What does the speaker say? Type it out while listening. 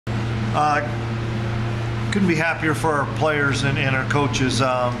Couldn't be happier for our players and our coaches.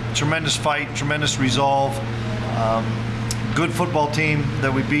 Tremendous fight, tremendous resolve. Good football team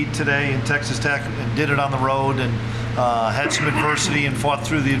that we beat today in Texas Tech and did it on the road and had some adversity and fought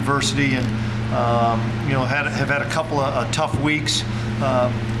through the adversity and have had a couple of tough weeks.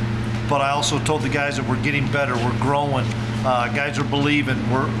 But I also told the guys that we're getting better, we're growing, guys are believing,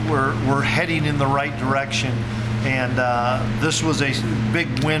 we're heading in the right direction, and this was a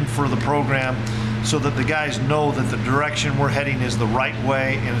big win for the program, so that the guys know that the direction we're heading is the right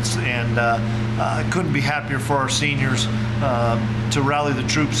way, and I couldn't be happier for our seniors to rally the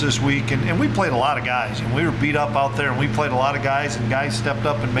troops this week. And we played a lot of guys, and we were beat up out there, and we played a lot of guys, and guys stepped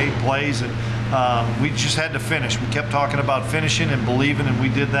up and made plays, and we just had to finish. We kept talking about finishing and believing, and we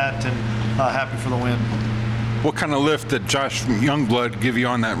did that, and happy for the win. What kind of lift did Josh Youngblood give you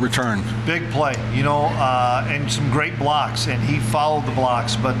on that return? Big play, and some great blocks, and he followed the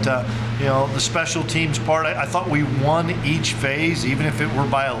blocks. But, the special teams part, I thought we won each phase, even if it were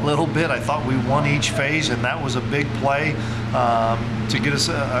by a little bit. I thought we won each phase, and that was a big play to get us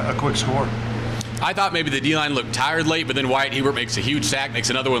a quick score. I thought maybe the D-line looked tired late, but then Wyatt Hebert makes a huge sack, makes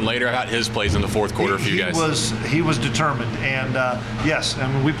another one later. How about his plays in the fourth quarter for you guys? He was determined, and yes, I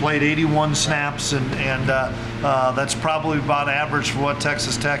mean, we played 81 snaps, and that's probably about average for what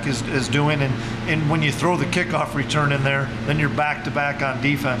Texas Tech is doing. And when you throw the kickoff return in there, then you're back-to-back on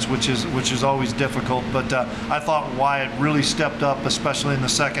defense, which is always difficult. But I thought Wyatt really stepped up, especially in the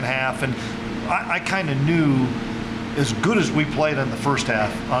second half, and I kind of knew, as good as we played in the first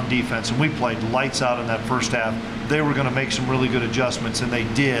half on defense, and we played lights out in that first half, they were going to make some really good adjustments, and they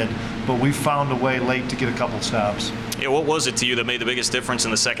did, but we found a way late to get a couple stops. Yeah, what was it to you that made the biggest difference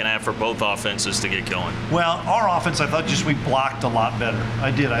in the second half for both offenses to get going? Well, our offense, I thought we blocked a lot better.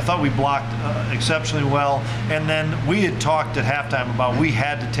 I did. I thought we blocked exceptionally well, and then we had talked at halftime about we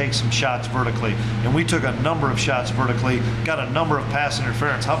had to take some shots vertically, and we took a number of shots vertically, got a number of pass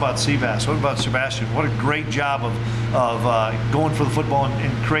interference. How about Seabass? What about Sebastian? What a great job of going for the football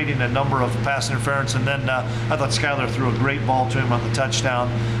and creating a number of pass interference. And then I thought Skylar threw a great ball to him on the touchdown.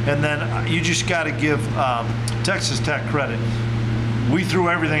 And then you just got to give Texas Tech credit. We threw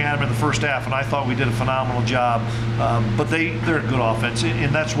everything at them in the first half, and I thought we did a phenomenal job. But they're a good offense,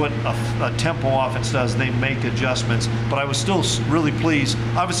 and that's what a tempo offense does. They make adjustments. But I was still really pleased.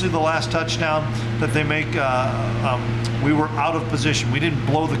 Obviously, the last touchdown that they make, we were out of position. We didn't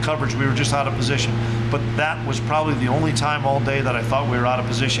blow the coverage. We were just out of position. But that was probably the only time all day that I thought we were out of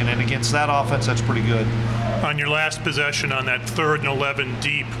position. And against that offense, that's pretty good. On your last possession on that 3rd and 11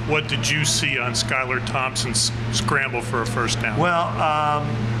 deep, what did you see on Skylar Thompson's scramble for a first down? Well,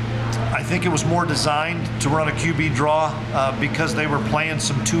 I think it was more designed to run a QB draw because they were playing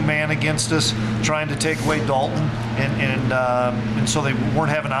some two-man against us, trying to take away Dalton, and so they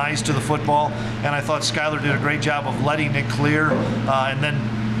weren't having eyes to the football. And I thought Skylar did a great job of letting it clear and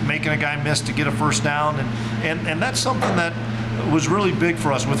then making a guy miss to get a first down. And that's something that was really big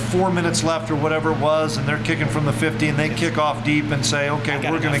for us with 4 minutes left or whatever it was, and they're kicking from the 50, and they kick off deep and say, okay,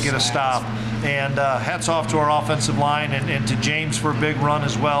 we're going to get a stop. And hats off to our offensive line and to James for a big run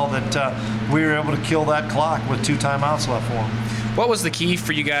as well, that we were able to kill that clock with 2 timeouts left for him. What was the key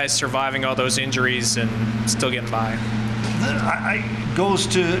for you guys surviving all those injuries and still getting by? It goes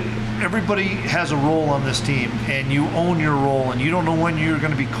to everybody has a role on this team, and you own your role, and you don't know when you're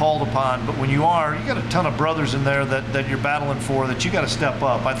going to be called upon, but when you are, you got a ton of brothers in there that you're battling for, that you got to step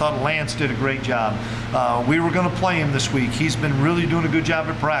up. I thought Lance did a great job. We were going to play him this week. He's been really doing a good job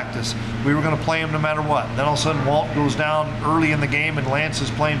at practice. We were going to play him no matter what. Then all of a sudden Walt goes down early in the game, and Lance is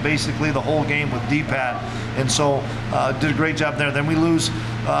playing basically the whole game with D-Pat, and so did a great job there. Then we lose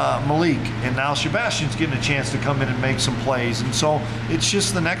Malik, and now Sebastian's getting a chance to come in and make some plays, and so it's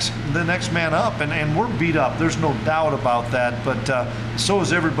just the next man up, and we're beat up. There's no doubt about that, but so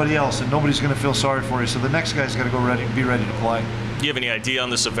is everybody else, and nobody's going to feel sorry for you. So the next guy's got to be ready to play. Do you have any idea on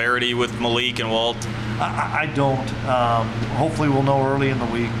the severity with Malik and Walt? I don't. Hopefully we'll know early in the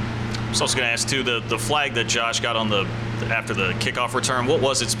week. I was also going to ask too, the flag that Josh got on after the kickoff return, what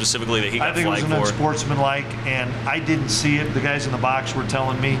was it specifically that he got flagged for? I think it was unsportsmanlike, and I didn't see it. The guys in the box were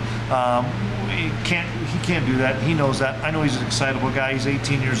telling me he can't do that. He knows that. I know he's an excitable guy. He's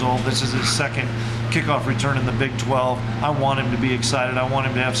 18 years old. This is his second kickoff return in the Big 12. I want him to be excited. I want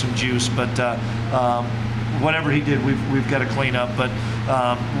him to have some juice, but whatever he did, we've got to clean up. But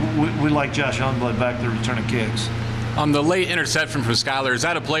we like Josh Youngblood back there returning kicks. On the late interception from Skylar, is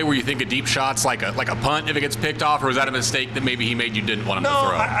that a play where you think a deep shot's like a punt if it gets picked off, or is that a mistake that maybe he made you didn't want him to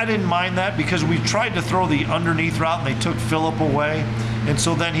throw? No, I didn't mind that because we tried to throw the underneath route and they took Phillip away. And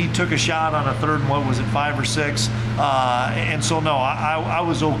so then he took a shot on a third and what was it, 5 or 6. And so, no, I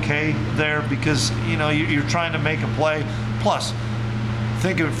was okay there because, you know, you're trying to make a play. Plus,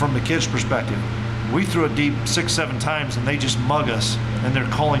 think of it from the kids' perspective. We threw it deep 6-7 times and they just mug us and they're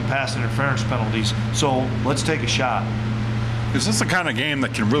calling pass interference penalties. So let's take a shot. Is this the kind of game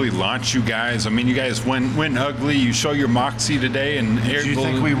that can really launch you guys? I mean, you guys win ugly. You show your moxie today, and do you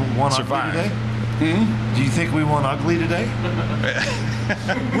think we won survive. ugly today? Do you think we won ugly today?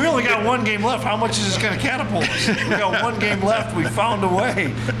 We only got 1 game left. How much is this going to catapult us? We got 1 game left. We found a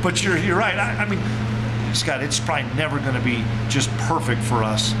way. But you're right. I mean, Scott, it's probably never going to be just perfect for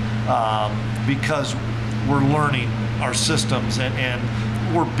us because we're learning our systems and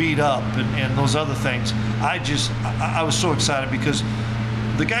we're beat up and those other things. I was so excited because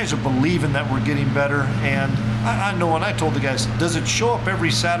the guys are believing that we're getting better. And I know, and I told the guys, does it show up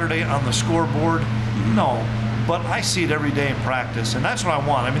every Saturday on the scoreboard? No. But I see it every day in practice, and that's what I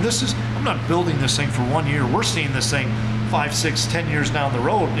want. I mean, I'm not building this thing for 1 year. We're seeing this thing 5, 6, 10 years down the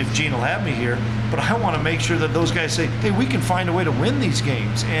road if Gene will have me here. But I want to make sure that those guys say, hey, we can find a way to win these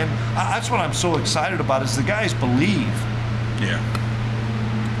games. And that's what I'm so excited about is the guys believe. Yeah.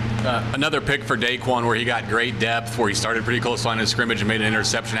 Another pick for Daquan where he got great depth, where he started pretty close line of scrimmage and made an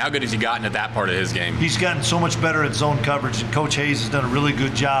interception. How good has he gotten at that part of his game? He's gotten so much better at zone coverage, and Coach Hayes has done a really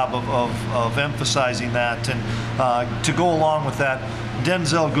good job of emphasizing that. And to go along with that,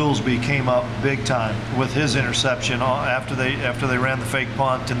 Denzel Goolsby came up big time with his interception after they ran the fake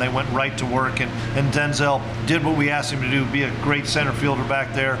punt, and they went right to work. And Denzel did what we asked him to do, be a great center fielder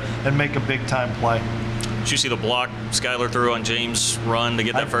back there and make a big time play. Did you see the block Skyler threw on James' run to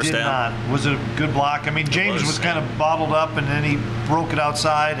get that first down? I did not. Was it a good block? I mean, James was kind of bottled up, and then he broke it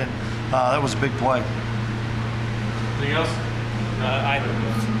outside, and that was a big play. Anything else?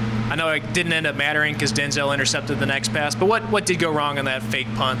 I know it didn't end up mattering because Denzel intercepted the next pass, but what did go wrong on that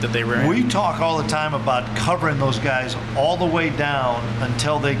fake punt that they ran? We talk all the time about covering those guys all the way down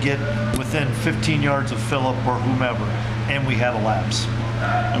until they get within 15 yards of Phillip or whomever, and we had a lapse.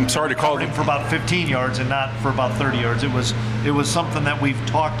 I'm sorry to call him for about 15 yards and not for about 30 yards. It was something that we've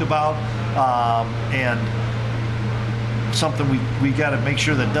talked about and something we got to make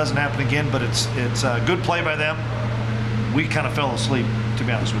sure that doesn't happen again. But it's a good play by them. We kind of fell asleep, to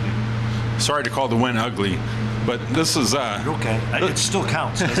be honest with you. Sorry to call the win ugly, but this is You're okay. It still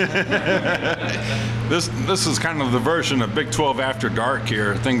counts, doesn't it? This is kind of the version of Big 12 after dark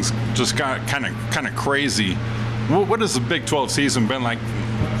here. Things just got kind of crazy. What has the Big 12 season been like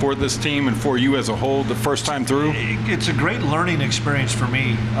for this team and for you as a whole the first time through? It's a great learning experience for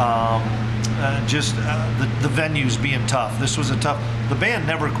me. The venues being tough. This was the band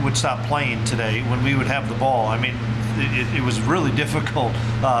never would stop playing today when we would have the ball. I mean, it was really difficult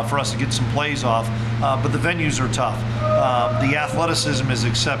for us to get some plays off, but the venues are tough. The athleticism is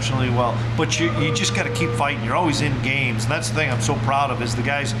exceptionally well, but you just got to keep fighting. You're always in games, and that's the thing I'm so proud of is the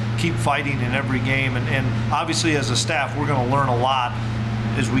guys keep fighting in every game, and obviously as a staff we're going to learn a lot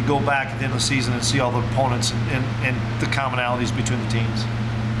as we go back at the end of the season and see all the opponents and the commonalities between the teams.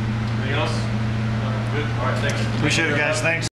 Anything else? Good. All right, thanks. Appreciate it, guys. Thanks.